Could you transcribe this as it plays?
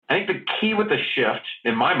think the key with the shift,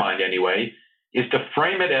 in my mind anyway, is to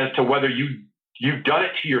frame it as to whether you've done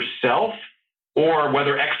it to yourself or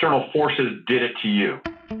whether external forces did it to you.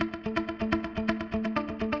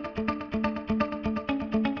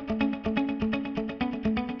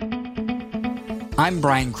 I'm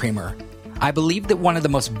Brian Kramer. I believe that one of the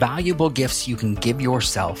most valuable gifts you can give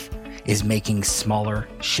yourself is making smaller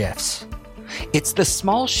shifts. It's the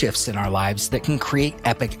small shifts in our lives that can create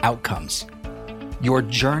epic outcomes. Your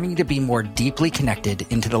journey to be more deeply connected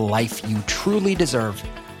into the life you truly deserve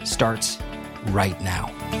starts right now.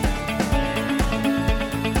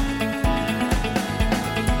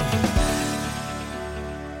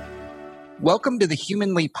 Welcome to the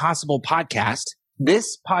Humanly Possible podcast.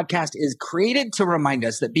 This podcast is created to remind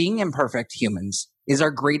us that being imperfect humans is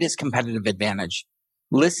our greatest competitive advantage.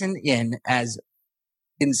 Listen in as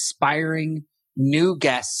inspiring new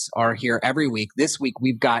guests are here every week. This week,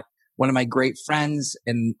 we've got one of my great friends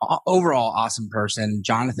and overall awesome person,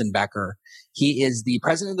 Jonathan Becker. He is the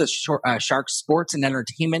president of the Sharks Sports and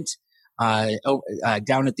Entertainment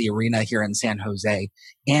down at the arena here in San Jose,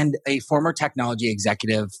 and a former technology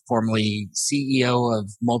executive, formerly CEO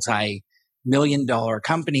of multi-million-dollar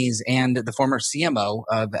companies, and the former CMO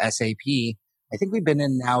of SAP. I think we've been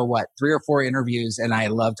in now, 3 or 4 interviews, and I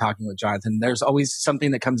love talking with Jonathan. There's always something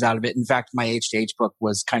that comes out of it. In fact, my H2H book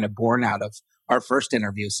was kind of born out of our first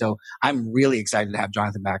interview. So I'm really excited to have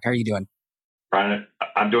Jonathan back. How are you doing? Brian,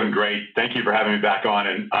 I'm doing great. Thank you for having me back on.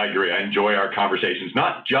 And I agree. I enjoy our conversations,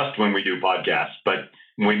 not just when we do podcasts, but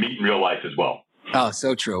when we meet in real life as well. Oh,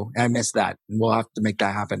 so true. I miss that. We'll have to make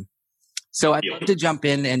that happen. So I'd love to jump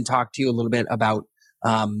in and talk to you a little bit about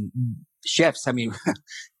shifts. I mean,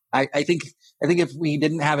 I think if we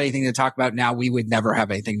didn't have anything to talk about now, we would never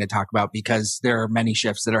have anything to talk about because there are many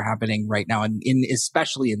shifts that are happening right now, and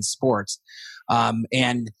especially in sports,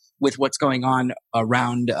 and with what's going on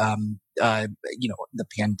around, the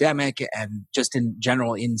pandemic and just in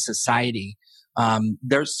general in society.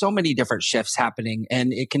 There's so many different shifts happening,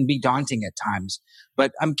 and it can be daunting at times.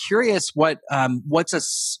 But I'm curious what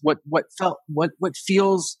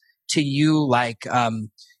feels to you like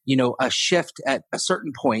a shift at a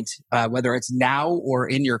certain point, whether it's now or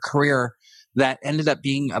in your career, that ended up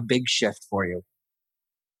being a big shift for you.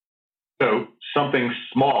 So something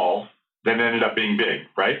small that ended up being big,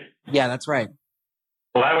 right? Yeah, that's right.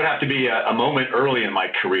 Well, that would have to be a moment early in my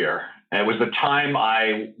career. And it was the time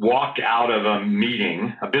I walked out of a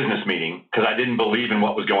business meeting, because I didn't believe in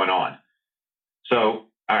what was going on. So, all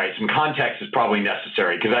right, some context is probably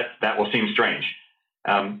necessary because that will seem strange.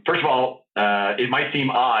 First of all, it might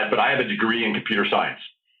seem odd, but I have a degree in computer science.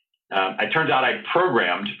 It turns out I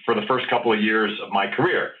programmed for the first couple of years of my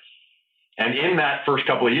career. And in that first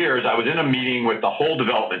couple of years, I was in a meeting with the whole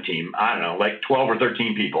development team, I don't know, like 12 or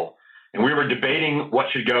 13 people. And we were debating what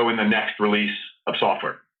should go in the next release of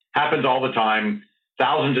software. Happens all the time,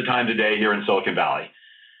 thousands of times a day here in Silicon Valley.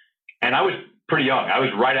 And I was pretty young. I was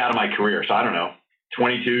right out of my career. So I don't know,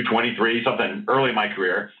 22, 23, something early in my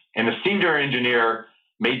career. And the senior engineer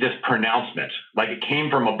made this pronouncement, like it came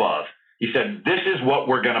from above. He said, "This is what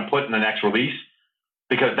we're going to put in the next release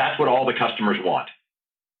because that's what all the customers want."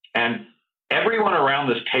 And everyone around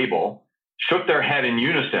this table shook their head in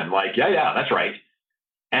unison, like, yeah, that's right.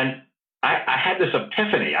 And I had this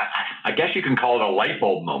epiphany. I guess you can call it a light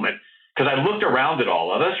bulb moment, because I looked around at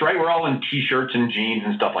all of us, right? We're all in T-shirts and jeans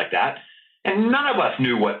and stuff like that. And none of us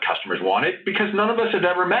knew what customers wanted because none of us had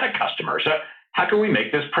ever met a customer. So how can we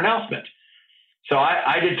make this pronouncement? So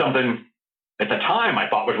I did something at the time I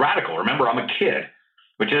thought was radical. Remember, I'm a kid,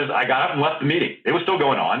 which is I got up and left the meeting. It was still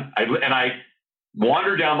going on. I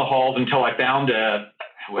wandered down the halls until I found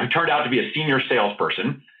what turned out to be a senior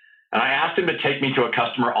salesperson. And I asked him to take me to a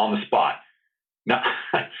customer on the spot. Now,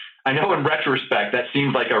 I know in retrospect, that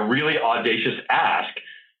seems like a really audacious ask,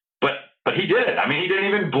 but he did it. I mean, he didn't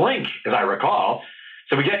even blink, as I recall.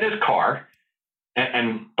 So we get in his car.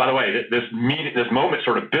 And by the way, this moment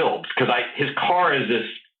sort of builds because his car is this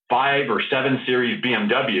 5 or 7 Series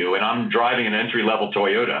BMW, and I'm driving an entry-level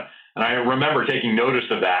Toyota. And I remember taking notice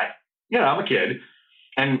of that. I'm a kid.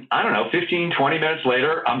 And I don't know, 15, 20 minutes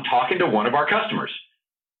later, I'm talking to one of our customers,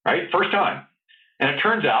 right? First time. And it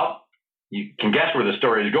turns out, you can guess where the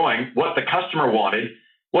story is going, what the customer wanted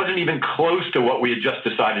wasn't even close to what we had just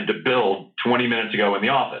decided to build 20 minutes ago in the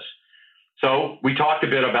office. So we talked a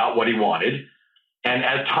bit about what he wanted. And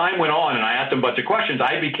as time went on and I asked him a bunch of questions,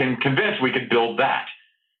 I became convinced we could build that.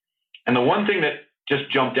 And the one thing that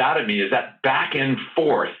just jumped out at me is that back and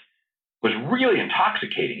forth was really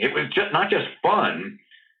intoxicating. It was just not just fun,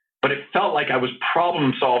 but it felt like I was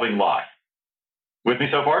problem solving live. With me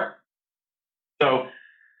so far? So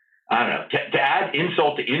I don't know, to add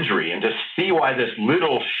insult to injury and to see why this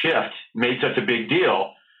little shift made such a big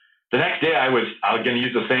deal, the next day I was going to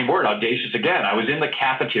use the same word, audacious again. I was in the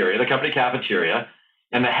cafeteria, the company cafeteria,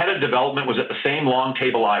 and the head of development was at the same long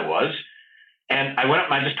table I was. And I went up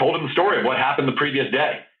and I just told him the story of what happened the previous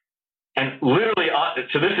day. And literally,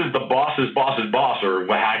 so this is the boss's boss's boss, or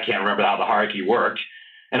I can't remember how the hierarchy worked.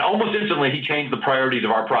 And almost instantly, he changed the priorities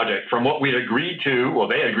of our project from what we'd agreed to, well,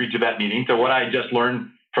 they agreed to that meeting, to what I had just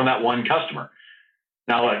learned from that one customer.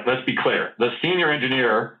 Now, let's be clear. The senior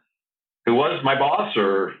engineer who was my boss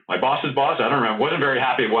or my boss's boss, I don't remember, wasn't very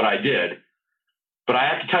happy with what I did. But I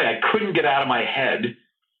have to tell you, I couldn't get out of my head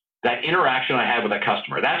that interaction I had with that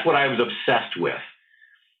customer. That's what I was obsessed with.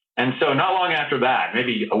 And so not long after that,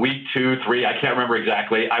 maybe a week, 2, 3, I can't remember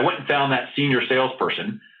exactly, I went and found that senior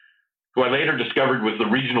salesperson who I later discovered was the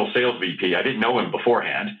regional sales VP. I didn't know him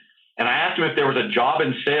beforehand. And I asked him if there was a job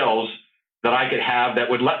in sales that I could have that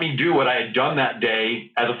would let me do what I had done that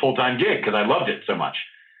day as a full-time gig, because I loved it so much.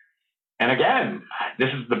 And again, this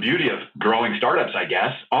is the beauty of growing startups, I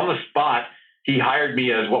guess. On the spot, he hired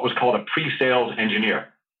me as what was called a pre-sales engineer.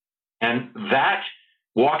 And that,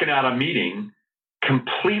 walking out of a meeting,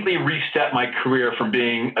 completely reset my career from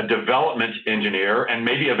being a development engineer and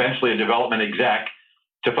maybe eventually a development exec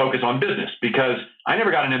to focus on business, because I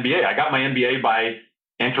never got an MBA. I got my MBA by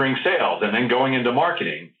entering sales and then going into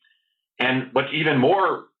marketing. And what's even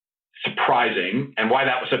more surprising, and why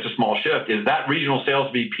that was such a small shift, is that regional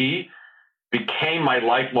sales VP became my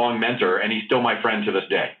lifelong mentor, and he's still my friend to this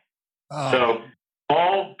day. Oh. So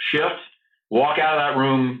small shift, walk out of that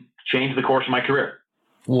room, change the course of my career.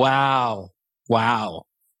 Wow.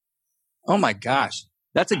 Oh my gosh.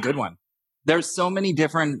 That's a good one. There's so many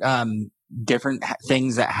different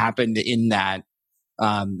things that happened in that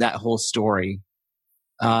whole story.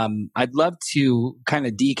 I'd love to kind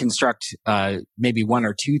of deconstruct maybe one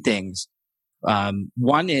or two things.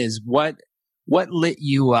 One is what lit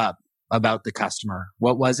you up about the customer?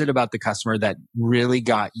 What was it about the customer that really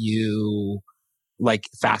got you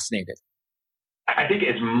fascinated? I think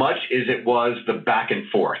as much as it was the back and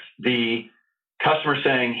forth, the customer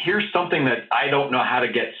saying, here's something that I don't know how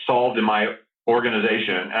to get solved in my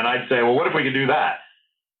organization. And I'd say, well, what if we could do that?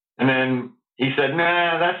 And then he said,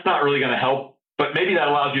 nah, that's not really going to help, but maybe that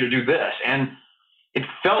allows you to do this. And it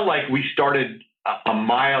felt like we started a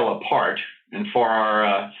mile apart. And for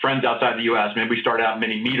our friends outside the US, maybe we started out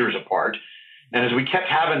many meters apart. And as we kept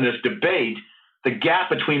having this debate, the gap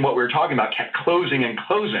between what we were talking about kept closing and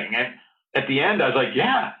closing. And at the end, I was like,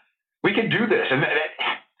 yeah, we can do this. And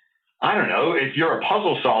I don't know, if you're a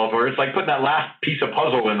puzzle solver, it's like putting that last piece of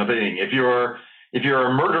puzzle in the thing. If you're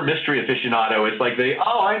a murder mystery aficionado, it's like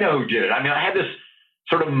I know who did it. I mean, I had this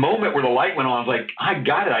sort of moment where the light went on. I was like, I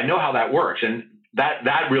got it. I know how that works. And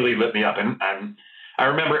that really lit me up. And I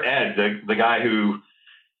remember Ed, the guy who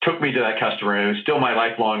took me to that customer, and who's still my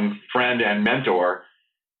lifelong friend and mentor,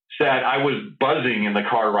 said I was buzzing in the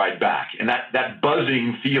car ride back. And that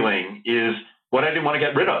buzzing feeling is what I didn't want to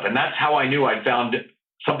get rid of. And that's how I knew I'd found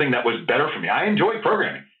something that was better for me. I enjoyed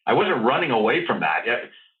programming. I wasn't running away from that,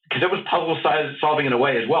 because it was puzzle solving in a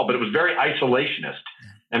way as well, but it was very isolationist.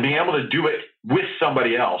 And being able to do it with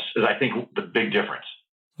somebody else is, I think, the big difference.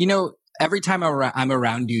 You know, every time I'm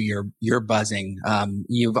around you, you're buzzing.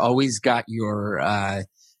 You've always got your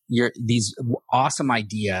these awesome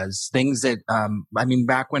ideas, things that,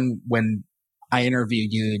 back when I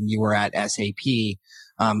interviewed you and you were at SAP,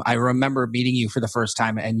 I remember meeting you for the first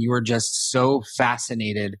time, and you were just so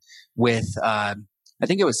fascinated with, I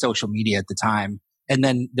think it was social media at the time. And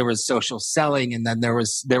then there was social selling. And then there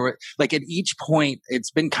were like at each point, it's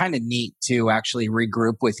been kind of neat to actually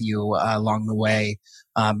regroup with you along the way.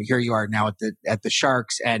 Here you are now at the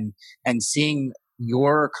Sharks, and seeing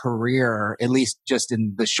your career, at least just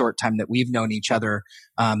in the short time that we've known each other,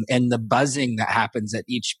 and the buzzing that happens at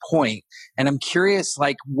each point. And I'm curious,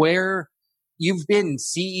 where you've been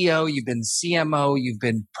CEO, you've been CMO, you've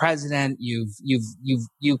been president,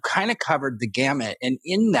 you've kind of covered the gamut. And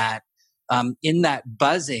in that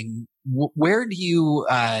buzzing, where do you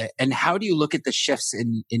and how do you look at the shifts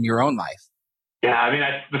in your own life?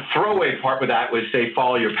 Yeah, the throwaway part with that was say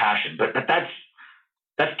follow your passion, but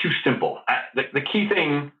that's too simple. The key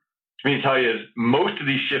thing for me to tell you is most of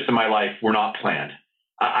these shifts in my life were not planned.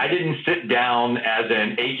 I didn't sit down as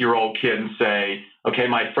an 8-year-old kid and say, okay,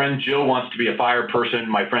 my friend Jill wants to be a fire person.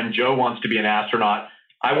 My friend Joe wants to be an astronaut.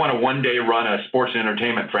 I want to one day run a sports and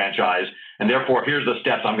entertainment franchise, and therefore here's the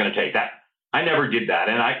steps I'm going to take. I never did that.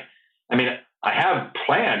 And I have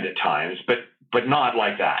planned at times, but not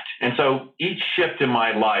like that. And so each shift in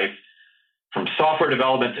my life, from software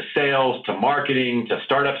development to sales to marketing to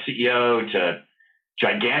startup CEO to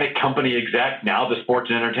gigantic company exec, now the sports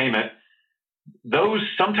and entertainment. Those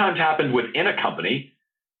sometimes happened within a company,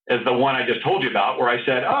 as the one I just told you about, where I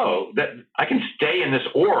said, oh, that I can stay in this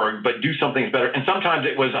org, but do something better. And sometimes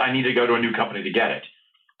it was, I need to go to a new company to get it.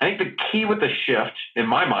 I think the key with the shift, in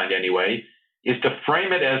my mind anyway, is to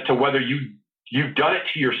frame it as to whether you've done it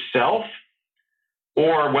to yourself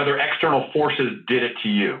or whether external forces did it to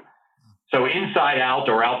you. So inside out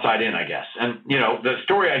or outside in, I guess. And, the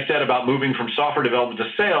story I said about moving from software development to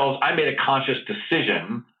sales, I made a conscious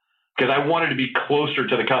decision because I wanted to be closer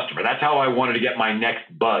to the customer. That's how I wanted to get my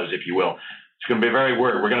next buzz, if you will. It's going to be very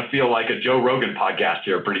weird. We're going to feel like a Joe Rogan podcast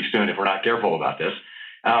here pretty soon if we're not careful about this.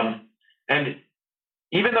 And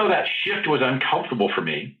even though that shift was uncomfortable for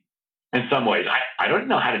me in some ways, I don't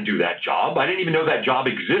know how to do that job. I didn't even know that job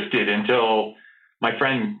existed until my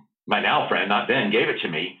now friend, not then, gave it to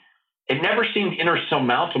me. It never seemed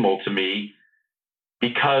insurmountable to me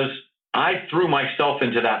because I threw myself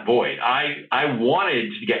into that void. I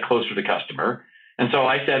wanted to get closer to the customer. And so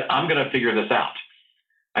I said, I'm going to figure this out.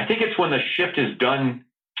 I think it's when the shift is done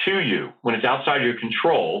to you, when it's outside your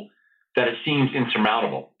control, that it seems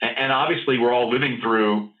insurmountable. And obviously, we're all living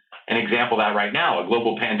through an example of that right now, a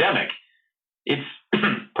global pandemic. It's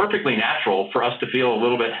perfectly natural for us to feel a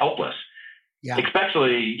little bit helpless,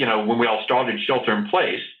 especially, when we all started shelter in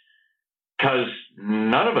place, because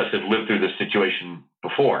none of us have lived through this situation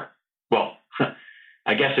before. Well,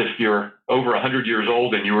 I guess if you're over 100 years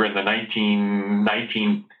old and you were in the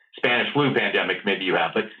 1919 Spanish flu pandemic, maybe you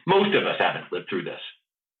have, but most of us haven't lived through this.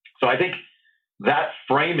 So I think that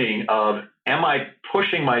framing of, am I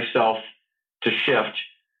pushing myself to shift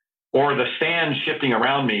or the sand shifting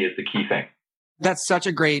around me is the key thing. That's such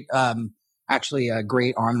a great, actually a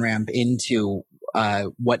great on-ramp into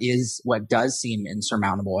what does seem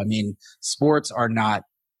insurmountable. I mean, sports are not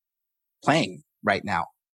playing right now.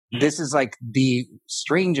 This is like the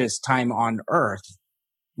strangest time on earth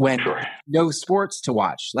when no sports to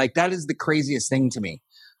watch. Like that is the craziest thing to me.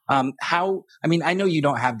 I know you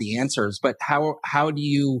don't have the answers, but how do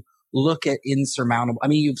you look at insurmountable? I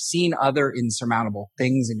mean, you've seen other insurmountable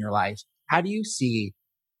things in your life. How do you see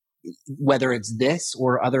whether it's this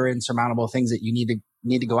or other insurmountable things that you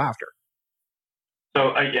need to go after?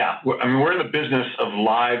 So, we're in the business of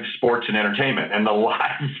live sports and entertainment, and the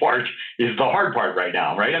live part is the hard part right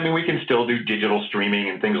now, right? I mean, we can still do digital streaming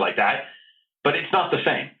and things like that, but it's not the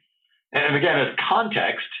same. And again, as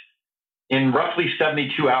context, in roughly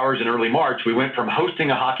 72 hours in early March, we went from hosting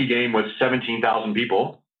a hockey game with 17,000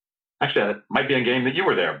 people. Actually, that might be a game that you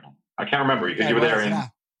were there. I can't remember because you were there.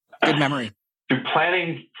 Good memory. To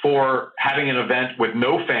planning for having an event with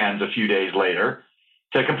no fans a few days later,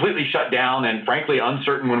 to completely shut down and frankly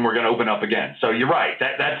uncertain when we're going to open up again. So you're right.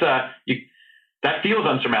 That feels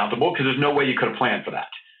unsurmountable because there's no way you could have planned for that.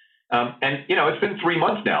 It's been 3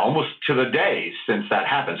 months now, almost to the day since that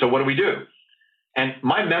happened. So what do we do? And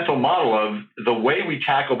my mental model of the way we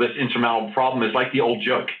tackle this insurmountable problem is like the old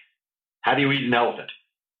joke. How do you eat an elephant?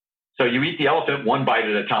 So you eat the elephant one bite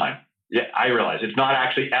at a time. Yeah, I realize it's not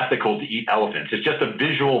actually ethical to eat elephants. It's just a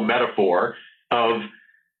visual metaphor of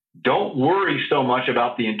don't worry so much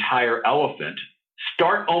about the entire elephant.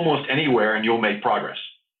 Start almost anywhere and you'll make progress.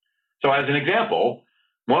 So as an example,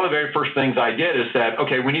 one of the very first things I did is said,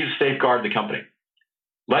 okay, we need to safeguard the company.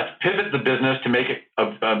 Let's pivot the business to make it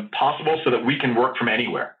possible so that we can work from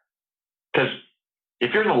anywhere. Because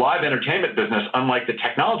if you're in the live entertainment business, unlike the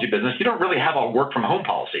technology business, you don't really have a work from home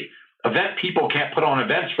policy. Event people can't put on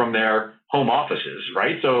events from their home offices,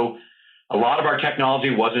 right? So a lot of our technology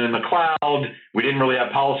wasn't in the cloud. We didn't really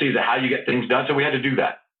have policies of how you get things done. So we had to do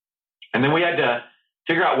that. And then we had to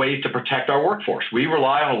figure out ways to protect our workforce. We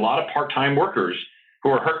rely on a lot of part-time workers who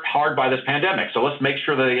are hurt hard by this pandemic. So let's make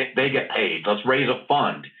sure that they get paid. Let's raise a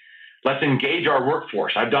fund. Let's engage our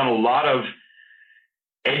workforce. I've done a lot of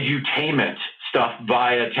edutainment stuff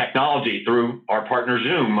via technology through our partner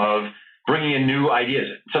Zoom of bringing in new ideas.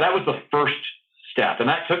 So that was the first step. And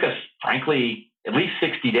that took us, frankly, at least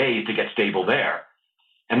 60 days to get stable there.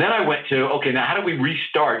 And then I went to, okay, now how do we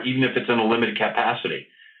restart even if it's in a limited capacity?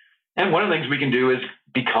 And one of the things we can do is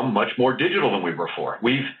become much more digital than we were before.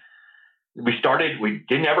 We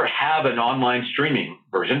didn't ever have an online streaming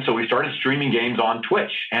version, so we started streaming games on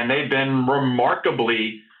Twitch, and they've been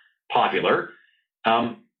remarkably popular,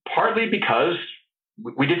 partly because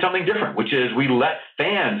we did something different, which is we let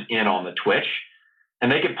fans in on the Twitch,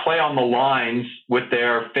 and they could play on the lines with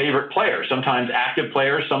their favorite players, sometimes active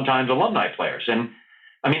players, sometimes alumni players. And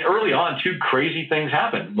I mean, early on, two crazy things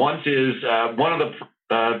happened. One is one of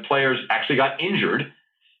the players actually got injured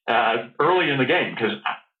early in the game because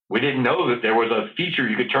we didn't know that there was a feature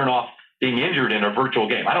you could turn off being injured in a virtual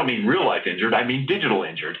game. I don't mean real life injured, I mean digital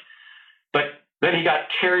injured. But then he got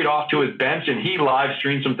carried off to his bench and he live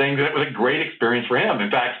streamed some things, and it was a great experience for him. In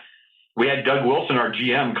fact, we had Doug Wilson, our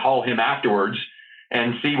GM, call him afterwards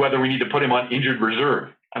and see whether we need to put him on injured reserve.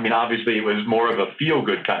 I mean, obviously it was more of a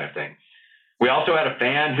feel-good kind of thing. We also had a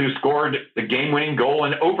fan who scored the game-winning goal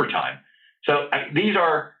in overtime. So these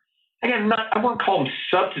are, again, I won't call them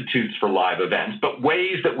substitutes for live events, but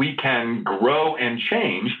ways that we can grow and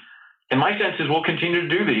change. And my sense is we'll continue to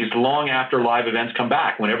do these long after live events come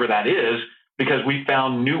back, whenever that is, because we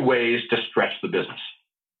found new ways to stretch the business.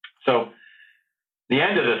 So the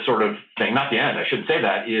end of this sort of thing, not the end, I shouldn't say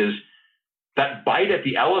that, is that bite at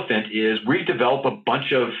the elephant is we develop a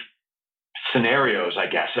bunch of scenarios, I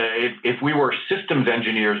guess. If we were systems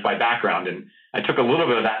engineers by background, and I took a little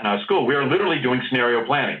bit of that in our school, we are literally doing scenario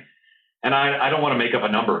planning. And I don't want to make up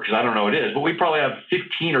a number because I don't know what it is, but we probably have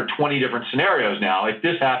 15 or 20 different scenarios now. If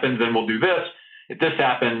this happens, then we'll do this. If this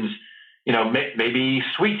happens, maybe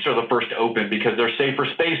suites are the first to open because they're safer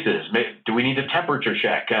spaces. Do we need a temperature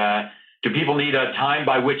check? Do people need a time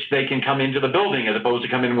by which they can come into the building as opposed to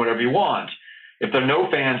come in whenever you want? If there are no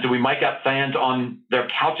fans, do we mic up fans on their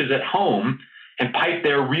couches at home and pipe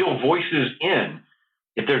their real voices in?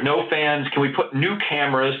 If there's no fans, can we put new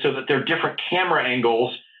cameras so that there are different camera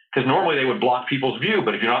angles? Because normally they would block people's view,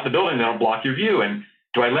 but if you're not in the building, they don't block your view. And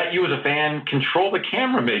do I let you as a fan control the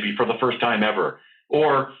camera maybe for the first time ever?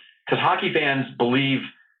 Or because hockey fans believe,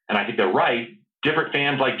 and I think they're right, different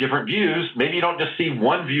fans like different views. Maybe you don't just see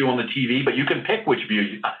one view on the TV, but you can pick which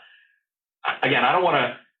view. Again, I don't want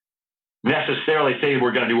to necessarily say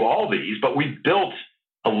we're going to do all these, but we built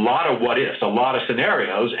a lot of what ifs, a lot of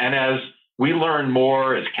scenarios. And as we learn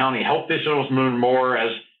more, as county health officials learn more,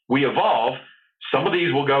 as we evolve, some of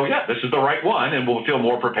these will go, yeah, this is the right one, and we'll feel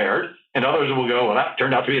more prepared. And others will go, well, that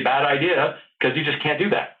turned out to be a bad idea because you just can't do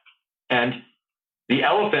that. And the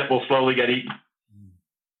elephant will slowly get eaten.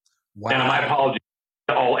 Wow. And my apologies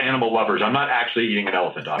to all animal lovers. I'm not actually eating an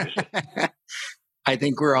elephant, obviously. I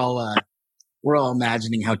think we're all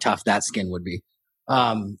imagining how tough that skin would be.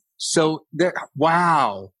 So there,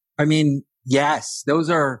 wow. I mean, yes, those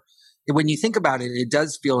are, when you think about it, it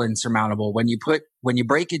does feel insurmountable. When you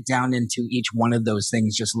break it down into each one of those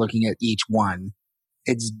things, just looking at each one,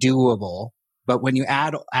 it's doable. But when you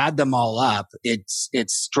add them all up, it's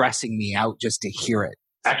stressing me out just to hear it.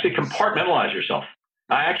 Actually, compartmentalize yourself.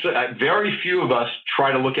 Very few of us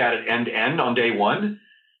try to look at it end to end on day one.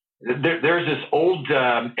 There's this old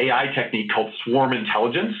AI technique called swarm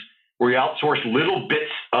intelligence, where you outsource little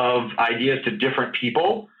bits of ideas to different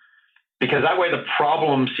people, because that way the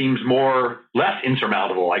problem seems less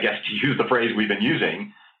insurmountable, I guess, to use the phrase we've been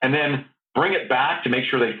using, and then bring it back to make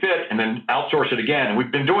sure they fit, and then outsource it again. And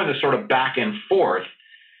we've been doing this sort of back and forth.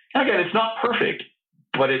 And again, it's not perfect,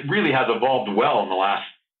 but it really has evolved well in the last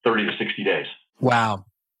 30 to 60 days. Wow.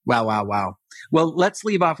 Well, let's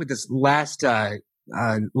leave off with this last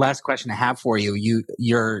question I have for you.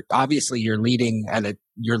 You're obviously your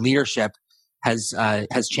leadership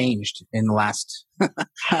has changed in the last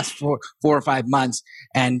 4 or 5 months,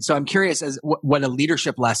 and so I'm curious as what a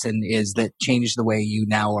leadership lesson is that changed the way you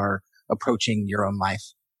now are approaching your own life.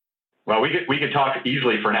 Well, we could talk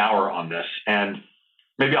easily for an hour on this, and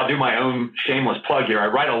maybe I'll do my own shameless plug here. I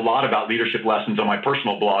write a lot about leadership lessons on my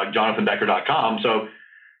personal blog, jonathanbecker.com. So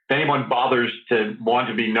if anyone bothers to want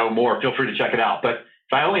to know more, feel free to check it out. But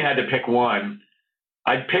if I only had to pick one,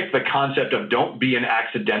 I'd pick the concept of don't be an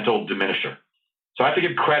accidental diminisher. So I have to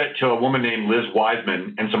give credit to a woman named Liz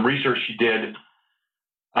Wiseman and some research she did,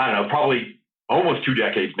 I don't know, probably almost 2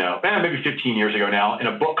 decades now, maybe 15 years ago now, in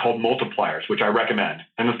a book called Multipliers, which I recommend.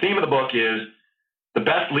 And the theme of the book is the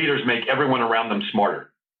best leaders make everyone around them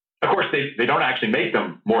smarter. Of course, they don't actually make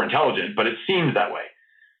them more intelligent, but it seems that way.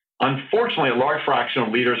 Unfortunately, a large fraction of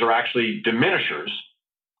leaders are actually diminishers,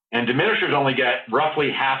 and diminishers only get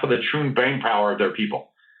roughly half of the true brain power of their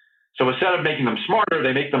people. So instead of making them smarter,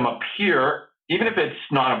 they make them appear, even if it's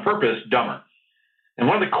not on purpose, dumber. And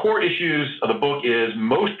one of the core issues of the book is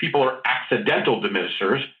most people are accidental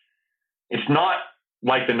diminishers. It's not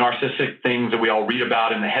like the narcissistic things that we all read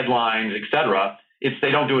about in the headlines, et cetera.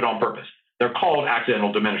 They don't do it on purpose. They're called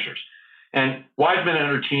accidental diminishers. And Wiseman and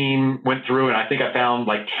her team went through, and I think I found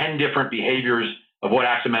like 10 different behaviors of what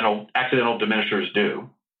accidental diminishers do.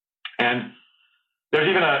 And there's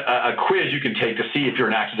even a quiz you can take to see if you're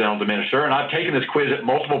an accidental diminisher. And I've taken this quiz at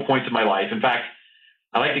multiple points in my life. In fact,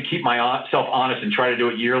 I like to keep myself honest and try to do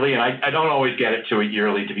it yearly. And I don't always get it to it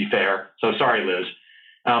yearly, to be fair. So sorry, Liz.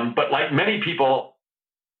 But like many people,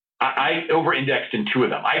 I over-indexed in 2 of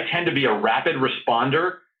them. I tend to be a rapid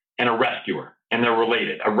responder and a rescuer, and they're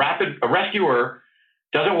related. A rescuer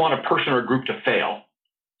doesn't want a person or a group to fail.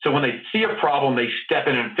 So when they see a problem, they step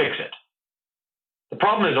in and fix it. The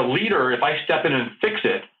problem is, a leader, if I step in and fix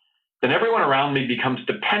it, then everyone around me becomes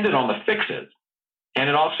dependent on the fixes, and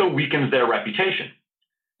it also weakens their reputation.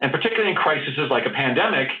 And particularly in crises like a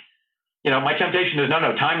pandemic, my temptation is, no,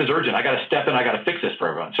 time is urgent. I got to step in. I got to fix this for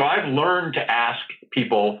everyone. So I've learned to ask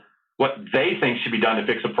people what they think should be done to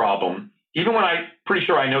fix a problem, even when I'm pretty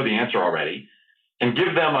sure I know the answer already, and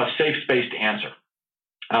give them a safe space to answer.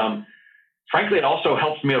 Frankly, it also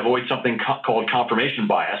helps me avoid something called confirmation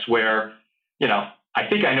bias, where, I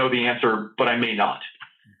think I know the answer, but I may not.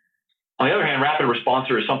 On the other hand, rapid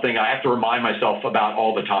responder is something I have to remind myself about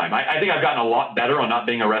all the time. I think I've gotten a lot better on not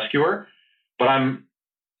being a rescuer, but I'm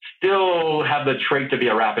still have the trait to be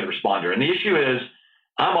a rapid responder. And the issue is,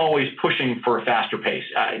 I'm always pushing for a faster pace.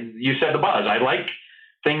 You said the buzz. I like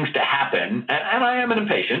things to happen, and I am an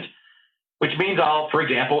impatient, which means I'll, for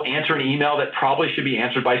example, answer an email that probably should be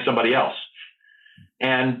answered by somebody else.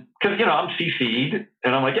 And because, I'm CC'd,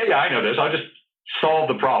 and I'm like, yeah, I know this. I'll just solve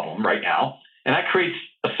the problem right now. And that creates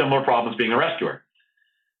a similar problem as being a rescuer.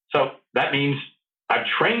 So that means I've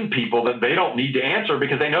trained people that they don't need to answer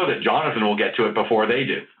because they know that Jonathan will get to it before they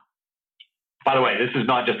do. By the way, this is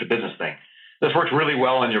not just a business thing. This works really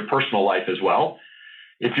well in your personal life as well.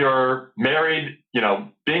 If you're married,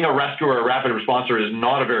 being a rescuer or a rapid responder is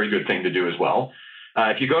not a very good thing to do as well.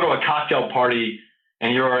 If you go to a cocktail party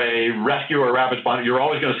and you're a rescuer or a rapid responder, you're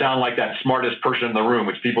always going to sound like that smartest person in the room,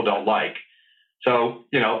 which people don't like. So,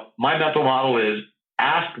 my mental model is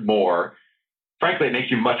ask more. Frankly, it makes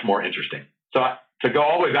you much more interesting. So to go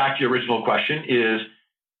all the way back to your original question is,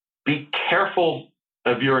 be careful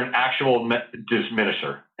if you're an actual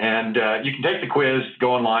diminisher. And you can take the quiz,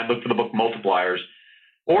 go online, look for the book Multipliers,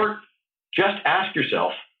 or just ask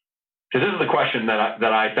yourself, because this is the question that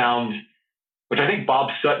I found, which I think Bob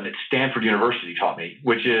Sutton at Stanford University taught me,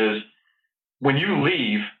 which is, when you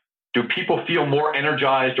leave, do people feel more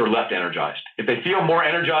energized or less energized? If they feel more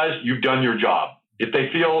energized, you've done your job. If they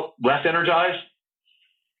feel less energized,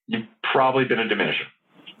 you've probably been a diminisher.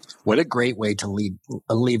 What a great way to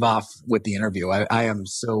leave off with the interview. I am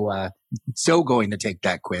so going to take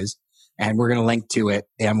that quiz, and we're going to link to it,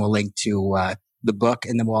 and we'll link to the book,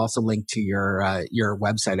 and then we'll also link to your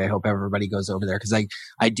website. I hope everybody goes over there, because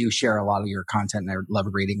I do share a lot of your content, and I love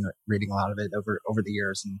reading a lot of it over the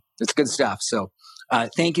years, and it's good stuff. So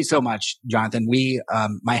thank you so much, Jonathan.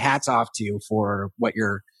 My hat's off to you for what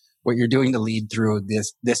you're doing to lead through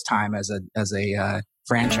this time as a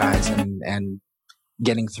franchise and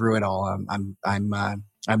getting through it all.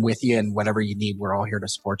 I'm with you, and whatever you need, we're all here to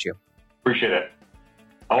support you. Appreciate it.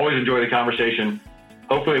 Always enjoy the conversation.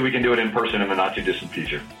 Hopefully we can do it in person in the not too distant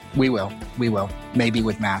future. We will. Maybe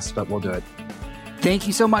with masks, but we'll do it. Thank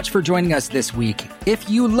you so much for joining us this week. If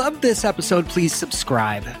you loved this episode, please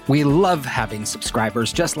subscribe. We love having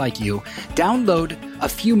subscribers just like you. Download a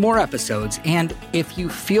few more episodes, and if you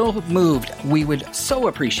feel moved, we would so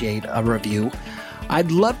appreciate a review.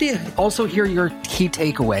 I'd love to also hear your key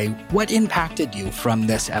takeaway. What impacted you from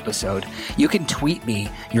this episode? You can tweet me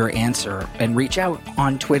your answer and reach out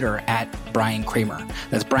on Twitter at Brian Kramer.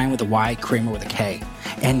 That's Brian with a Y, Kramer with a K.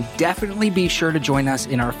 And definitely be sure to join us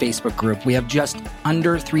in our Facebook group. We have just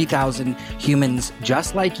under 3,000 humans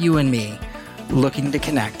just like you and me looking to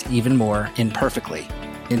connect even more imperfectly.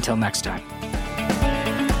 Until next time.